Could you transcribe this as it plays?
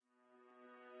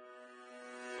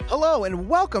Hello and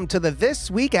welcome to the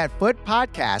This Week at Foot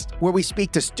podcast, where we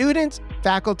speak to students,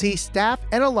 faculty, staff,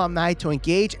 and alumni to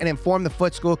engage and inform the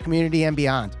Foot School community and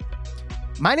beyond.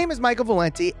 My name is Michael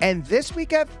Valenti, and this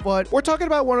week at Foot, we're talking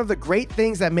about one of the great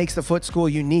things that makes the Foot School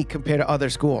unique compared to other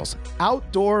schools: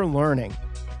 outdoor learning.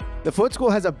 The Foot School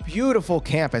has a beautiful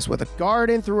campus with a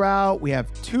garden throughout. We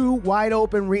have 2 wide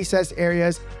open recess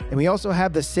areas, and we also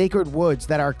have the sacred woods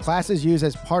that our classes use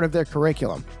as part of their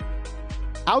curriculum.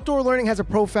 Outdoor learning has a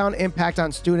profound impact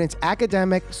on students'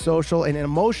 academic, social, and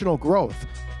emotional growth.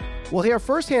 We'll hear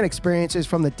firsthand experiences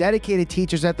from the dedicated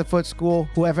teachers at the Foot School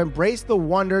who have embraced the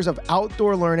wonders of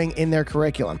outdoor learning in their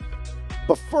curriculum.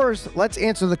 But first, let's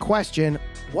answer the question,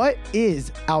 what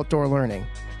is outdoor learning?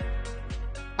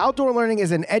 Outdoor learning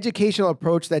is an educational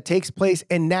approach that takes place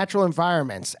in natural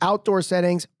environments, outdoor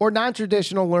settings, or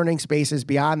non-traditional learning spaces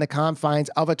beyond the confines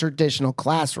of a traditional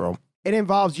classroom. It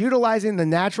involves utilizing the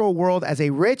natural world as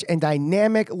a rich and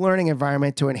dynamic learning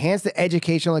environment to enhance the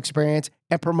educational experience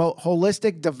and promote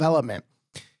holistic development.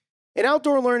 In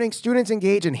outdoor learning, students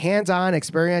engage in hands-on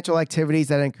experiential activities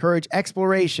that encourage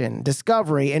exploration,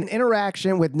 discovery, and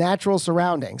interaction with natural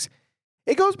surroundings.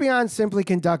 It goes beyond simply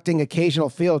conducting occasional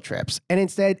field trips and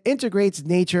instead integrates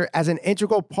nature as an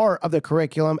integral part of the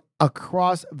curriculum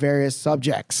across various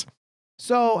subjects.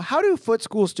 So how do Foot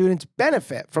School students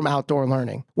benefit from outdoor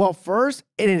learning? Well, first,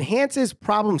 it enhances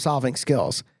problem-solving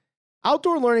skills.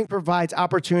 Outdoor learning provides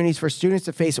opportunities for students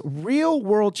to face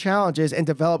real-world challenges and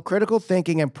develop critical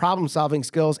thinking and problem-solving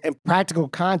skills in practical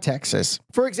contexts.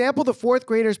 For example, the 4th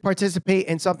graders participate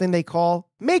in something they call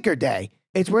Maker Day.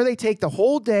 It's where they take the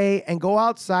whole day and go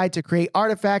outside to create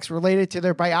artifacts related to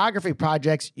their biography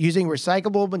projects using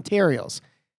recyclable materials.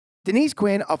 Denise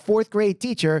Quinn, a 4th grade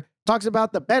teacher, talks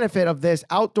about the benefit of this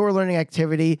outdoor learning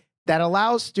activity that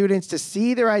allows students to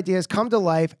see their ideas come to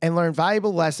life and learn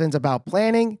valuable lessons about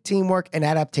planning, teamwork, and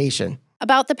adaptation.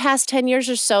 About the past 10 years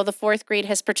or so, the 4th grade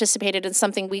has participated in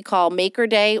something we call Maker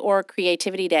Day or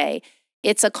Creativity Day.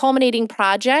 It's a culminating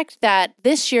project that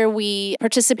this year we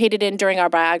participated in during our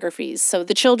biographies. So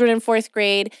the children in 4th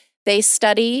grade, they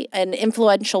study an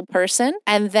influential person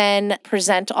and then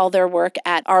present all their work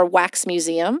at our Wax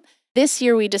Museum. This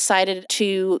year, we decided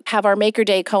to have our Maker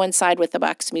Day coincide with the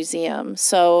Wax Museum.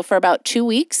 So for about 2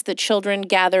 weeks, the children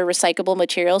gather recyclable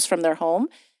materials from their home.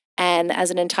 And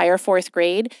as an entire 4th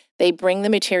grade, they bring the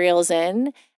materials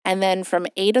in. And then from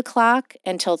 8 o'clock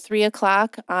until 3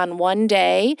 o'clock on one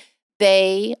day,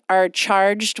 they are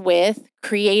charged with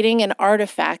creating an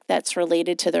artifact that's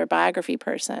related to their biography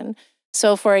person.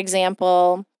 So for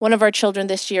example, one of our children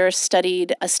this year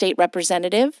studied a state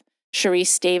representative,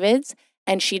 Sharice Davids,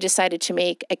 and she decided to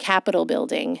make a Capitol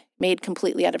building made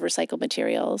completely out of recycled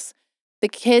materials. The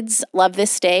kids love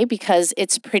this day because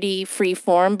it's pretty free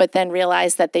form, but then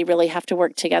realize that they really have to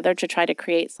work together to try to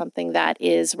create something that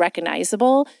is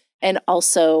recognizable and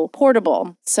also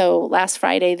portable. So last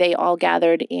Friday, they all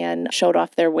gathered and showed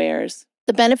off their wares.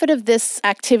 The benefit of this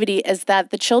activity is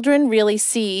that the children really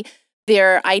see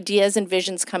their ideas and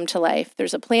visions come to life.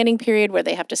 There's a planning period where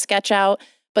they have to sketch out,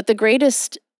 but the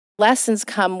greatest lessons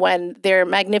come when their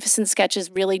magnificent sketches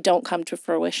really don't come to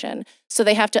fruition. So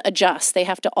they have to adjust, they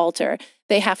have to alter,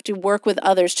 they have to work with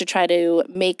others to try to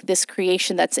make this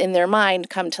creation that's in their mind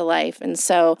come to life. And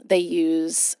so they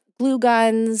use glue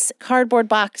guns, cardboard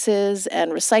boxes,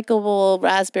 and recyclable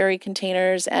raspberry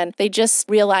containers. And they just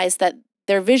realize that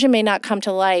their vision may not come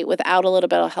to light without a little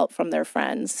bit of help from their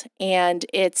friends. And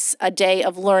it's a day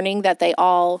of learning that they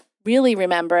all really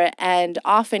remember it. And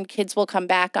often kids will come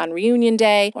back on reunion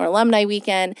day or alumni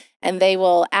weekend, and they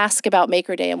will ask about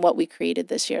Maker Day and what we created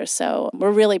this year. So we're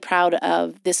really proud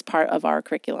of this part of our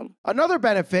curriculum. Another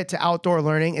benefit to outdoor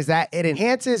learning is that it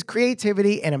enhances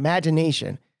creativity and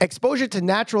imagination. Exposure to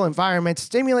natural environments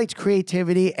stimulates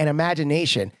creativity and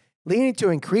imagination, leading to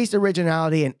increased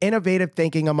originality and innovative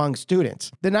thinking among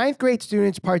students. The 9th grade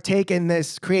students partake in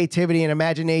this creativity and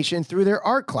imagination through their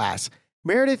art class.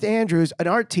 Meredith Andrews, an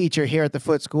art teacher here at the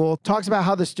Foot School, talks about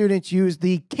how the students use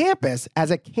the campus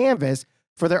as a canvas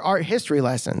for their art history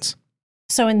lessons.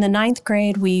 So in the 9th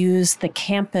grade, we use the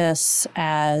campus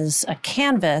as a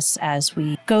canvas as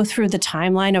we go through the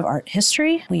timeline of art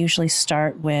history. We usually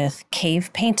start with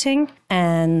cave painting,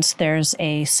 and there's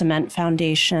a cement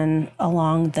foundation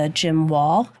along the gym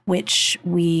wall, which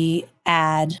we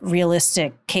add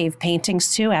realistic cave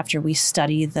paintings to after we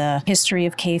study the history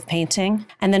of cave painting.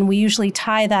 And then we usually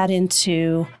tie that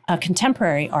into a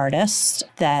contemporary artist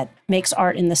that makes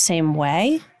art in the same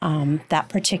way. That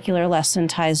particular lesson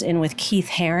ties in with Keith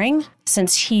Haring,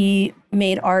 since he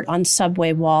made art on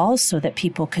subway walls so that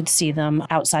people could see them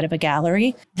outside of a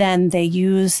gallery. Then they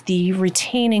use the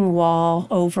retaining wall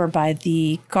over by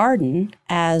the garden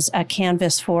as a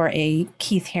canvas for a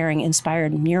Keith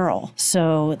Haring-inspired mural,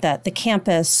 so that the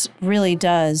campus really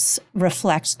does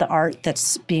reflect the art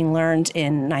that's being learned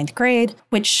in ninth grade,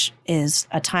 which is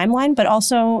a timeline, but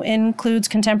also includes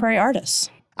contemporary artists.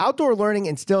 Outdoor learning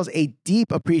instills a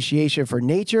deep appreciation for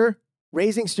nature,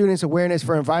 raising students' awareness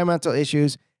for environmental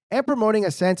issues, and promoting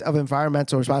a sense of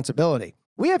environmental responsibility.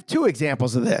 We have two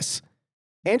examples of this.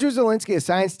 Andrew Zielinski, a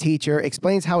science teacher,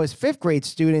 explains how his fifth grade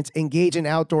students engage in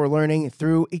outdoor learning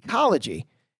through ecology.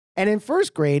 And in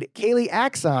first grade, Kaylee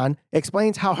Axon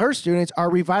explains how her students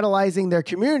are revitalizing their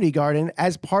community garden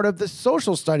as part of the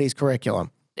social studies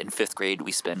curriculum. In fifth grade,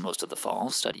 we spend most of the fall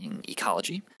studying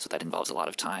ecology, so that involves a lot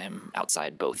of time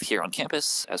outside, both here on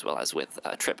campus as well as with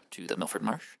a trip to the Milford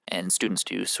Marsh. And students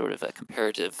do sort of a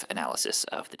comparative analysis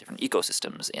of the different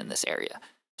ecosystems in this area.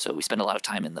 So we spend a lot of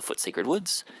time in the Foot Sacred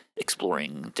Woods,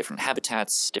 exploring different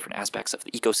habitats, different aspects of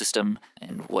the ecosystem,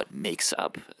 and what makes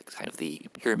up kind of the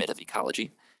pyramid of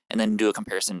ecology. And then do a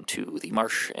comparison to the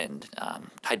marsh and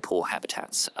tide pool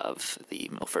habitats of the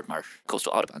Milford Marsh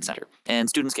Coastal Audubon Center. And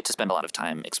students get to spend a lot of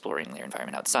time exploring their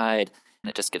environment outside, and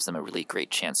it just gives them a really great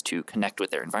chance to connect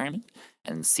with their environment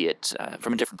and see it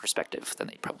from a different perspective than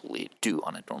they probably do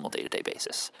on a normal day-to-day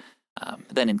basis.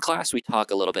 Then in class, we talk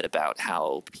a little bit about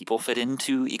how people fit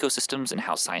into ecosystems and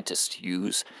how scientists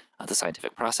use the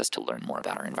scientific process to learn more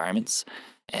about our environments.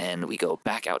 And we go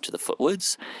back out to the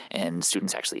Footwoods, and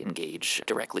students actually engage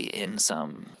directly in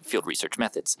some field research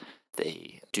methods.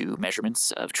 They do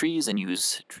measurements of trees and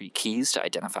use tree keys to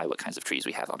identify what kinds of trees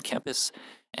we have on campus.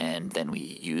 And then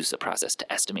we use a process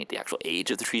to estimate the actual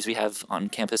age of the trees we have on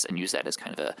campus and use that as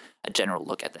kind of a general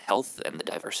look at the health and the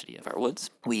diversity of our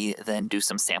woods. We then do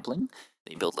some sampling.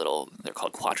 They build they're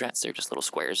called quadrats. They're just little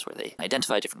squares where they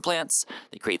identify different plants.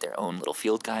 They create their own little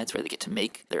field guides where they get to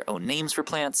make their own names for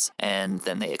plants. And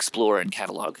then they explore and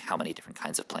catalog how many different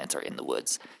kinds of plants are in the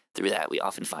woods. Through that, we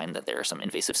often find that there are some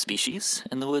invasive species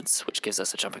in the woods, which gives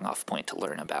us a jumping off point to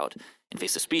learn about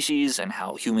invasive species and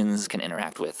how humans can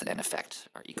interact with and affect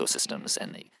our ecosystems.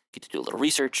 And they get to do a little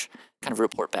research, kind of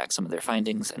report back some of their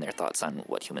findings and their thoughts on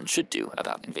what humans should do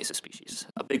about invasive species.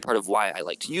 A big part of why I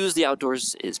like to use the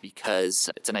outdoors is because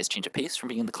it's a nice change of pace from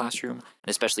being in the classroom, and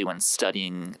especially when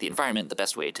studying the environment, the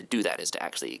best way to do that is to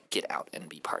actually get out and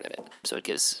be part of it. So it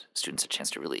gives students a chance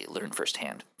to really learn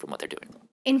firsthand from what they're doing.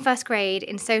 In first grade,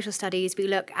 in social studies, we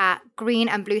look at green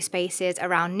and blue spaces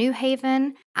around New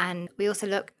Haven, and we also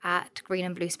look at green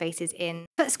and blue spaces in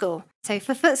Foot School. So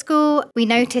for Foot School, we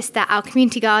noticed that our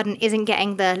community garden isn't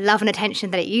getting the love and attention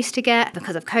that it used to get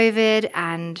because of COVID,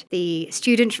 and the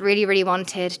students really, really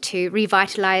wanted to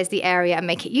revitalise the area and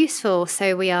make it useful.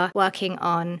 So we are working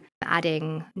on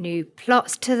adding new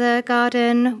plots to the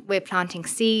garden. We're planting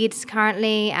seeds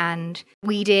currently and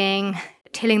weeding,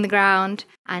 tilling the ground,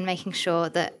 and making sure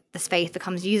that the space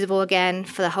becomes usable again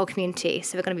for the whole community.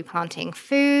 So we're going to be planting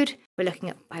food. We're looking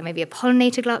at maybe a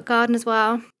pollinator garden as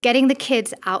well. Getting the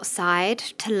kids outside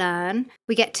to learn.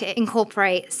 We get to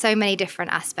incorporate so many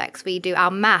different aspects. We do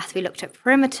our math. We looked at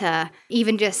perimeter,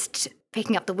 even just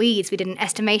picking up the weeds. We did an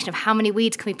estimation of how many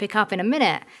weeds can we pick up in a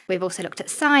minute. We've also looked at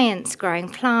science, growing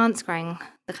plants, growing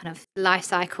the kind of life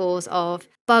cycles of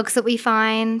bugs that we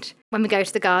find. When we go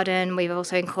to the garden, we've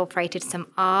also incorporated some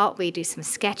art. We do some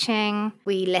sketching.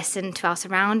 We listen to our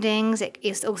surroundings.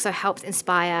 It also helps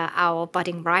inspire our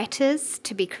budding writers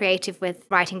to be creative with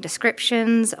writing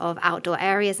descriptions of outdoor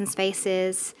areas and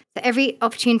spaces. So every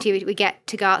opportunity we get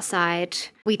to go outside,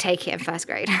 we take it in first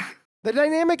grade. The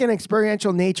dynamic and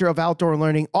experiential nature of outdoor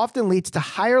learning often leads to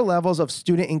higher levels of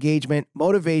student engagement,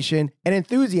 motivation, and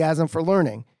enthusiasm for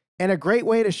learning. And a great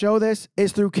way to show this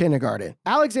is through kindergarten.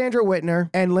 Alexandra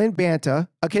Whitner and Lynn Banta,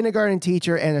 a kindergarten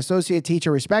teacher and associate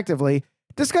teacher respectively,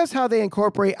 discuss how they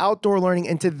incorporate outdoor learning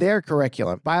into their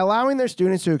curriculum by allowing their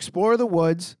students to explore the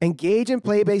woods, engage in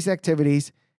play-based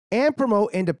activities, and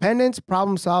promote independence,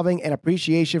 problem solving, and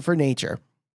appreciation for nature.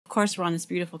 Of course, we're on this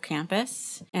beautiful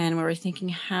campus, and we were thinking,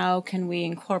 how can we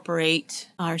incorporate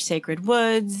our sacred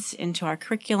woods into our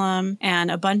curriculum?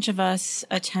 And a bunch of us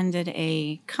attended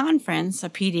a conference, a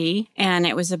PD, and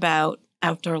it was about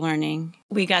outdoor learning.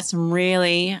 We got some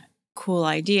really cool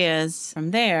ideas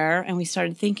from there, and we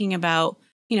started thinking about,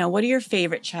 what are your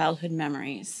favorite childhood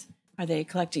memories? Are they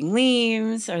collecting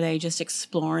leaves? Are they just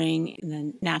exploring in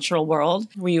the natural world?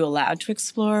 Were you allowed to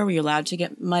explore? Were you allowed to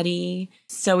get muddy?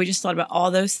 So we just thought about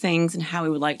all those things and how we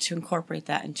would like to incorporate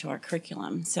that into our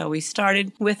curriculum. So we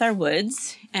started with our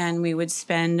woods, and we would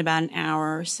spend about an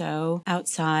hour or so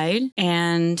outside,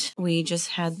 and we just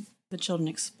had the children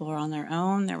explore on their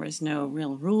own. There was no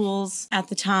real rules at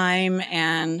the time,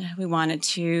 and we wanted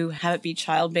to have it be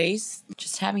child-based,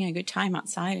 just having a good time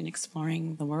outside and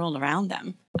exploring the world around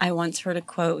them. I once heard a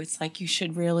quote, it's like you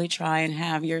should really try and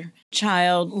have your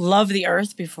child love the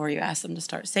earth before you ask them to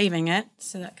start saving it.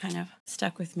 So that kind of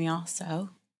stuck with me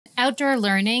also. Outdoor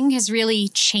learning has really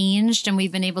changed, and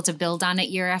we've been able to build on it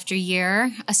year after year,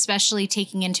 especially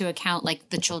taking into account like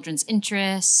the children's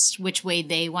interests, which way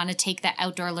they want to take that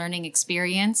outdoor learning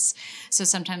experience. So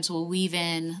sometimes we'll weave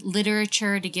in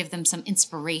literature to give them some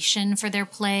inspiration for their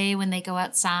play when they go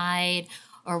outside,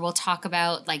 or we'll talk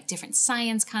about like different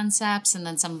science concepts, and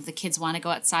then some of the kids want to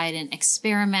go outside and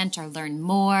experiment or learn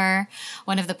more.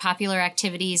 One of the popular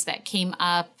activities that came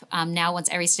up now once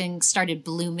everything started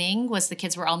blooming was the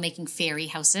kids were all making fairy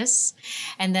houses.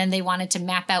 And then they wanted to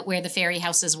map out where the fairy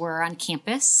houses were on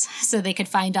campus so they could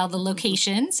find all the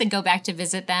locations and go back to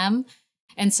visit them.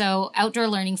 And so outdoor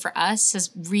learning for us has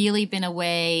really been a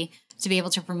way to be able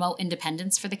to promote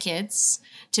independence for the kids,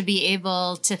 to be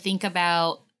able to think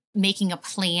about making a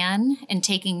plan and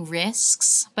taking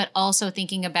risks, but also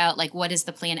thinking about like, what is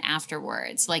the plan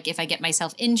afterwards? Like if I get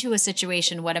myself into a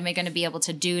situation, what am I going to be able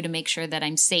to do to make sure that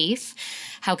I'm safe?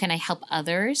 How can I help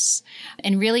others?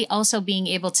 And really also being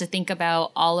able to think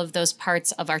about all of those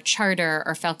parts of our charter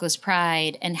or Falco's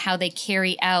Pride and how they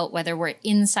carry out, whether we're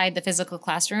inside the physical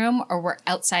classroom or we're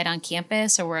outside on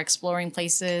campus or we're exploring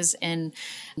places in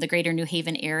the greater New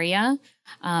Haven area.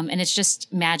 And it's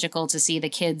just magical to see the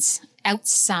kids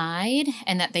outside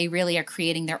and that they really are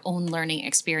creating their own learning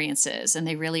experiences, and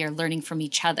they really are learning from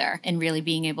each other and really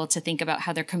being able to think about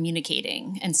how they're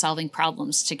communicating and solving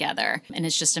problems together. And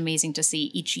it's just amazing to see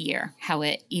each year how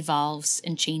it evolves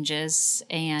and changes,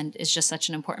 and is just such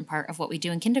an important part of what we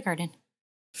do in kindergarten.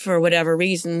 For whatever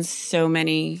reasons, so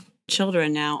many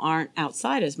children now aren't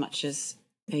outside as much as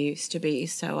they used to be.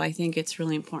 So I think it's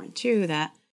really important too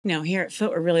that here at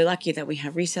Foot, we're really lucky that we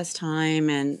have recess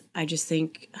time, and I just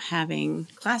think having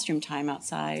classroom time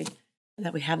outside,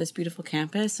 that we have this beautiful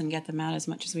campus and get them out as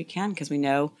much as we can, because we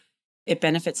know it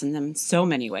benefits in them in so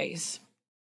many ways.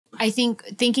 I think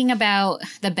thinking about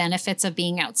the benefits of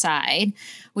being outside,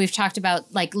 we've talked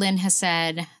about, like Lynn has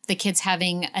said, the kids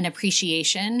having an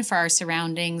appreciation for our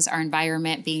surroundings, our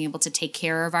environment, being able to take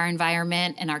care of our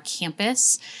environment and our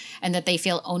campus, and that they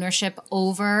feel ownership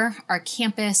over our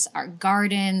campus, our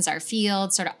gardens, our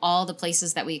fields, sort of all the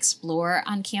places that we explore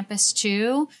on campus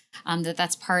too,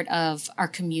 that's part of our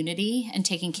community and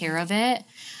taking care of it.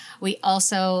 We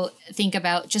also think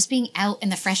about just being out in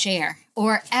the fresh air,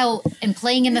 or out and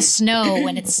playing in the snow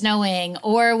when it's snowing,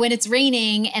 or when it's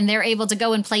raining and they're able to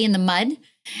go and play in the mud,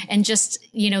 and just,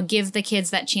 give the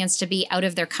kids that chance to be out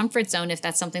of their comfort zone if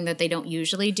that's something that they don't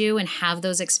usually do, and have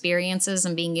those experiences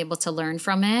and being able to learn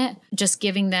from it. Just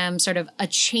giving them sort of a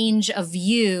change of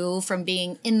view from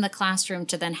being in the classroom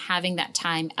to then having that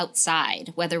time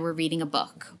outside, whether we're reading a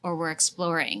book or we're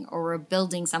exploring or we're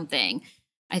building something.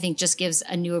 I think just gives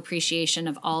a new appreciation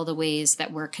of all the ways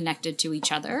that we're connected to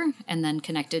each other, and then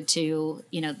connected to,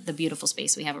 the beautiful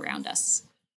space we have around us.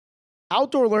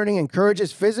 Outdoor learning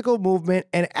encourages physical movement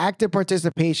and active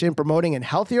participation, promoting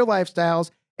healthier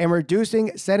lifestyles and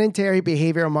reducing sedentary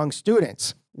behavior among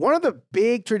students. One of the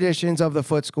big traditions of the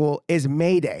Foot School is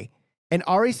May Day. And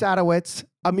Ari Sadowitz,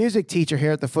 a music teacher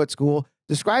here at the Foot School,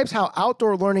 describes how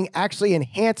outdoor learning actually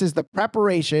enhances the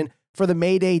preparation for the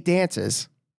May Day dances.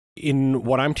 In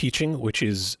what I'm teaching, which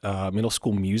is middle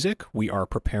school music, we are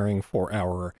preparing for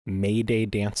our May Day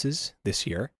dances this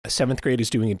year. 7th grade is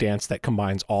doing a dance that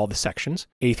combines all the sections.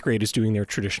 8th grade is doing their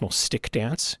traditional stick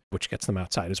dance, which gets them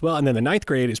outside as well. And then the 9th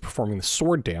grade is performing the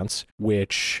sword dance,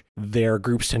 which their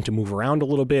groups tend to move around a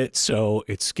little bit. So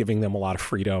it's giving them a lot of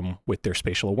freedom with their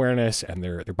spatial awareness and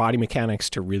their body mechanics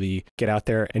to really get out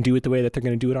there and do it the way that they're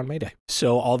going to do it on May Day.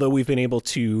 So although we've been able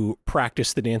to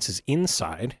practice the dances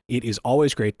inside, it is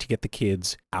always great to get the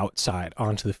kids outside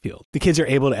onto the field. The kids are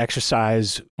able to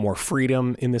exercise more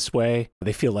freedom in this way.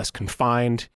 They feel less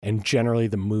confined, and generally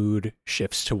the mood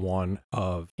shifts to one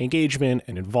of engagement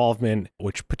and involvement,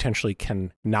 which potentially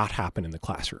can not happen in the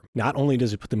classroom. Not only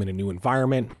does it put them in a new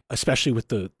environment, especially with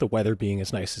the weather being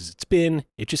as nice as it's been,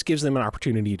 it just gives them an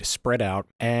opportunity to spread out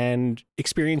and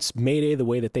experience May Day the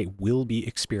way that they will be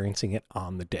experiencing it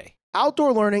on the day.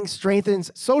 Outdoor learning strengthens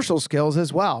social skills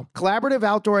as well. Collaborative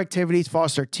outdoor activities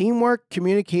foster teamwork,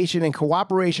 communication, and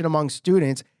cooperation among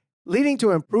students, leading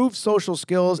to improved social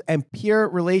skills and peer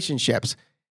relationships.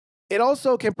 It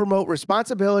also can promote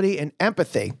responsibility and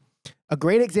empathy. A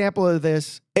great example of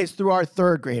this is through our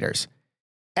third graders.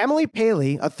 Emily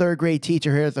Paley, a third grade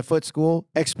teacher here at the Foote School,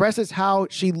 expresses how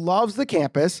she loves the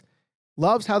campus,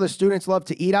 loves how the students love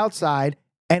to eat outside,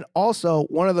 and also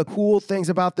one of the cool things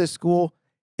about this school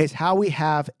is how we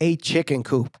have a chicken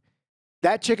coop.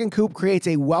 That chicken coop creates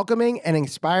a welcoming and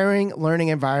inspiring learning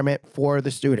environment for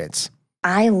the students.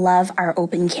 I love our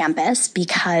open campus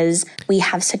because we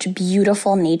have such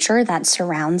beautiful nature that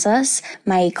surrounds us.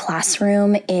 My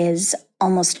classroom is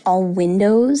almost all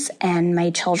windows, and my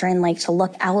children like to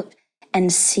look out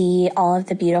and see all of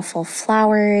the beautiful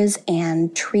flowers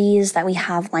and trees that we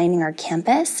have lining our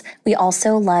campus. We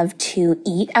also love to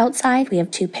eat outside. We have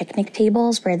 2 picnic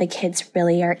tables where the kids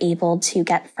really are able to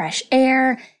get fresh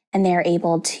air and they're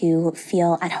able to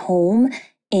feel at home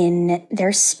in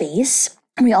their space.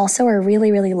 We also are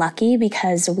really, really lucky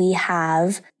because we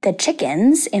have the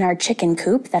chickens in our chicken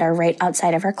coop that are right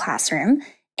outside of our classroom.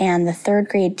 And the third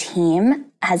grade team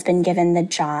has been given the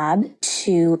job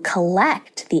to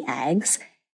collect the eggs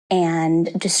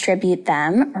and distribute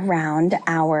them around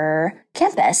our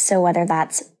campus. So whether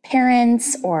that's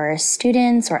parents or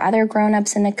students or other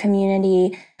grown-ups in the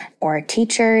community or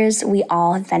teachers, we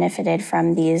all have benefited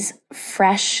from these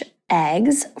fresh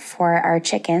eggs for our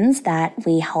chickens that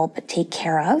we help take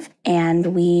care of. And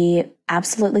we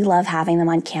absolutely love having them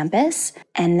on campus.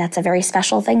 And that's a very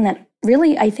special thing that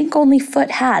really, I think only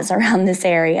Foote has around this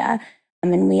area.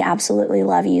 And we absolutely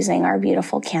love using our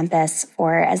beautiful campus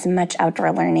for as much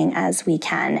outdoor learning as we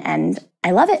can. And I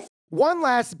love it. One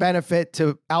last benefit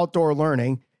to outdoor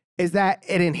learning is that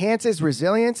it enhances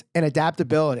resilience and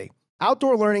adaptability.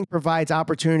 Outdoor learning provides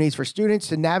opportunities for students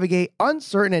to navigate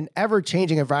uncertain and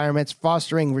ever-changing environments,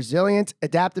 fostering resilience,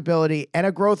 adaptability, and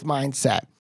a growth mindset.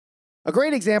 A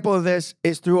great example of this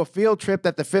is through a field trip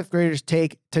that the 5th graders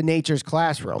take to Nature's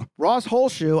Classroom. Ross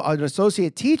Holshoe, an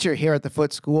associate teacher here at the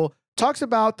Foote School, talks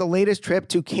about the latest trip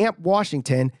to Camp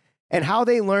Washington and how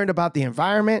they learned about the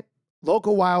environment,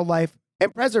 local wildlife,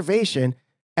 and preservation,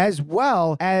 as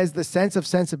well as the sense of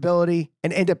sensibility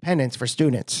and independence for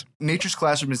students. Nature's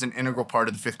Classroom is an integral part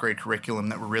of the 5th grade curriculum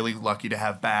that we're really lucky to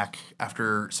have back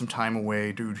after some time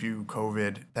away due to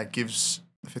COVID. That gives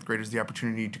the 5th graders the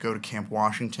opportunity to go to Camp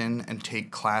Washington and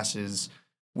take classes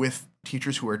with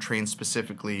teachers who are trained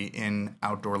specifically in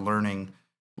outdoor learning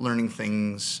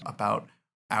things about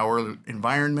our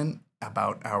environment,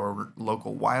 about our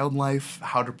local wildlife,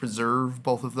 how to preserve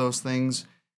both of those things.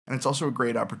 And it's also a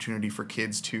great opportunity for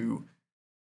kids to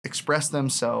express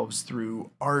themselves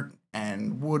through art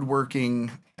and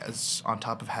woodworking, as on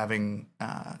top of having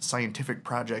scientific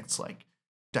projects like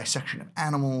dissection of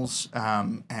animals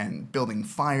and building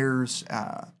fires.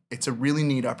 It's a really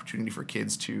neat opportunity for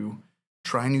kids to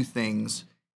try new things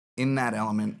in that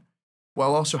element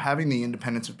while also having the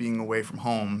independence of being away from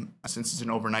home. Since it's an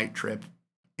overnight trip,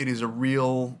 it is a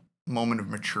real moment of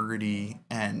maturity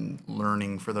and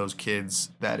learning for those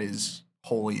kids that is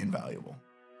wholly invaluable.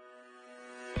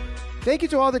 Thank you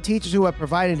to all the teachers who have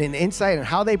provided an insight on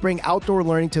how they bring outdoor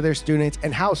learning to their students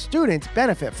and how students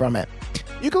benefit from it.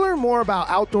 You can learn more about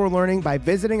outdoor learning by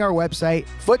visiting our website,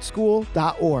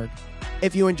 footeschool.org.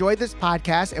 If you enjoyed this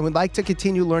podcast and would like to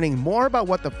continue learning more about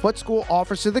what the Foote School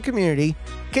offers to the community,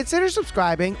 consider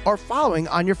subscribing or following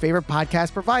on your favorite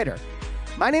podcast provider.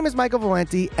 My name is Michael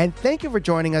Valenti, and thank you for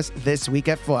joining us this week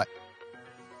at Foote.